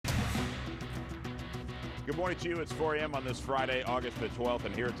Good morning to you. It's 4 a.m. on this Friday, August the 12th,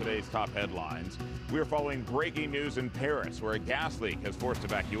 and here are today's top headlines. We are following breaking news in Paris, where a gas leak has forced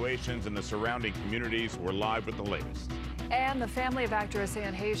evacuations in the surrounding communities. We're live with the latest. And the family of actress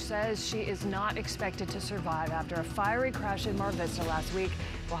Anne Heche says she is not expected to survive after a fiery crash in Mar Vista last week.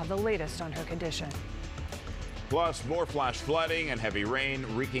 We'll have the latest on her condition. Plus, more flash flooding and heavy rain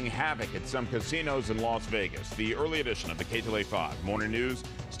wreaking havoc at some casinos in Las Vegas. The early edition of the Ktla Dt Morning News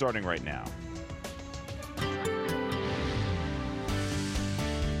starting right now.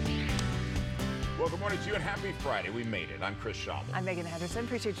 Well, good morning to you and happy Friday. We made it. I'm Chris Schaubel. I'm Megan Henderson.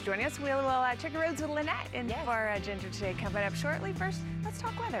 Appreciate you joining us. We'll check the roads with Lynette and for Ginger today coming up shortly. First, let's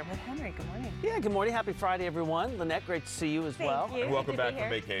talk weather with Henry. Good morning. Yeah, good morning. Happy Friday, everyone. Lynette, great to see you as well. Thank you. And welcome back from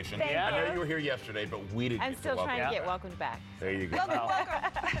vacation. Thank I know you. you were here yesterday, but we didn't I'm get still to trying welcome to get welcomed back. There you go. Welcome.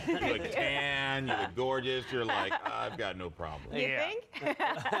 You look tan, you look gorgeous. You're like, I've got no problem. You think?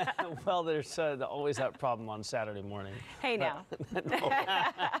 Well, there's always that problem on Saturday morning. Hey now.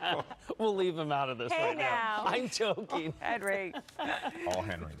 We'll leave him out of this Hey right now. now. I'm joking. Henry. All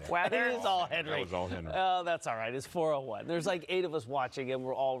Henry there. Weather is all Henry. That was all Henry. Oh, that's all right. It's 4:01. There's like 8 of us watching, and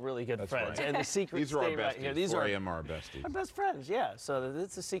we're all really good friends. Right. And the secret These are our stay right besties. here. These 4 are a.m. are our besties. our best friends, yeah. So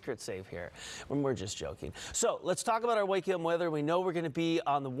it's a secret save here when we're just joking. So let's talk about our wake-up weather. We know we're going to be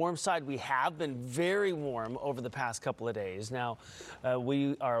on the warm side. We have been very warm over the past couple of days. Now,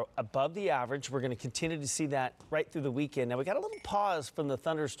 we are above the average. We're going to continue to see that right through the weekend. Now, we got a little pause from the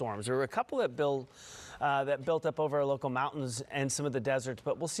thunderstorms. There were a couple that built up over our local mountains and some of the deserts,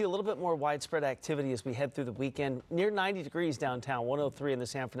 but we'll see a little bit more widespread activity as we head through the weekend. Near 90 degrees downtown, 103 in the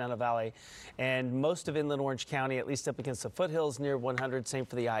San Fernando Valley, and most of inland Orange County, at least up against the foothills, near 100. Same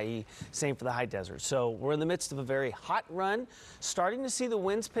for the IE, same for the high desert. So we're in the midst of a very hot run, starting to see the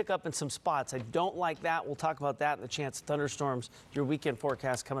winds pick up in some spots. I don't like that. We'll talk about that and the chance of thunderstorms. Your weekend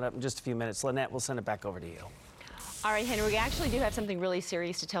forecast coming up in just a few minutes. Lynette, we'll send it back over to you. All right, Henry, we actually do have something really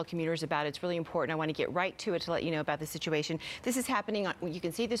serious to tell commuters about. It's really important. I want to get right to it to let you know about the situation. This is happening you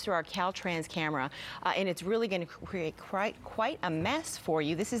can see this through our Caltrans camera, and it's really going to create quite a mess for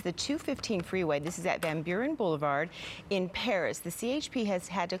you. This is the 215 freeway. This is at Van Buren Boulevard in Paris. The CHP has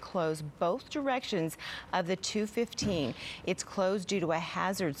had to close both directions of the 215. It's closed due to a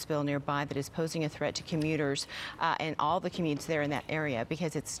hazard spill nearby that is posing a threat to commuters and all the commutes there in that area,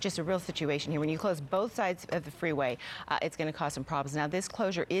 because it's just a real situation here. When you close both sides of the freeway, it's going to cause some problems. Now, this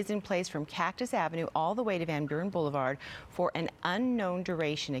closure is in place from Cactus Avenue all the way to Van Buren Boulevard for an unknown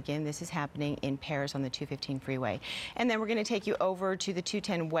duration. Again, this is happening in Paris on the 215 freeway. And then we're going to take you over to the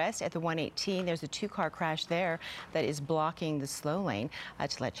 210 West at the 118. There's a 2-car crash there that is blocking the slow lane.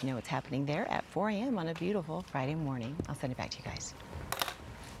 To let you know what's happening there at 4 a.m. on a beautiful Friday morning. I'll send it back to you guys.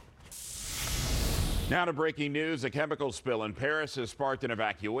 Now to breaking news. A chemical spill in Paris has sparked an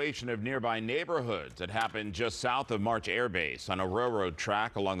evacuation of nearby neighborhoods. It happened just south of March Air Base on a railroad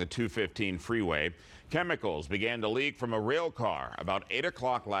track along the 215 freeway. Chemicals began to leak from a rail car about 8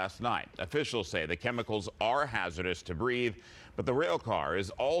 o'clock last night. Officials say the chemicals are hazardous to breathe, but the rail car is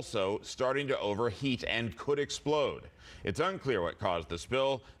also starting to overheat and could explode. It's unclear what caused the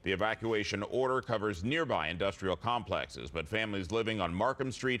spill. The evacuation order covers nearby industrial complexes, but families living on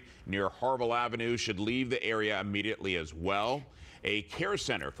Markham Street near Harville Avenue should leave the area immediately as well. A care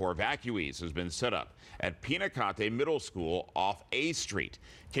center for evacuees has been set up at Ktla Dt Middle School off A Street.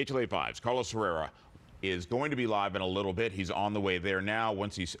 Ktla Dt Carlos Herrera is going to be live in a little bit. He's on the way there now.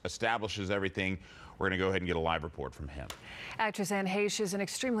 Once he establishes everything, we're going to go ahead and get a live report from him. Actress Anne Heche is in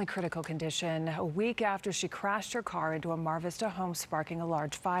extremely critical condition a week after she crashed her car into a Mar Vista home, sparking a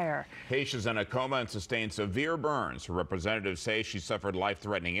large fire. Heche is in a coma and sustained severe burns. Her representatives say she suffered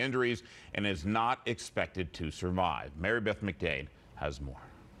life-threatening injuries and is not expected to survive. Mary Beth McDade has more.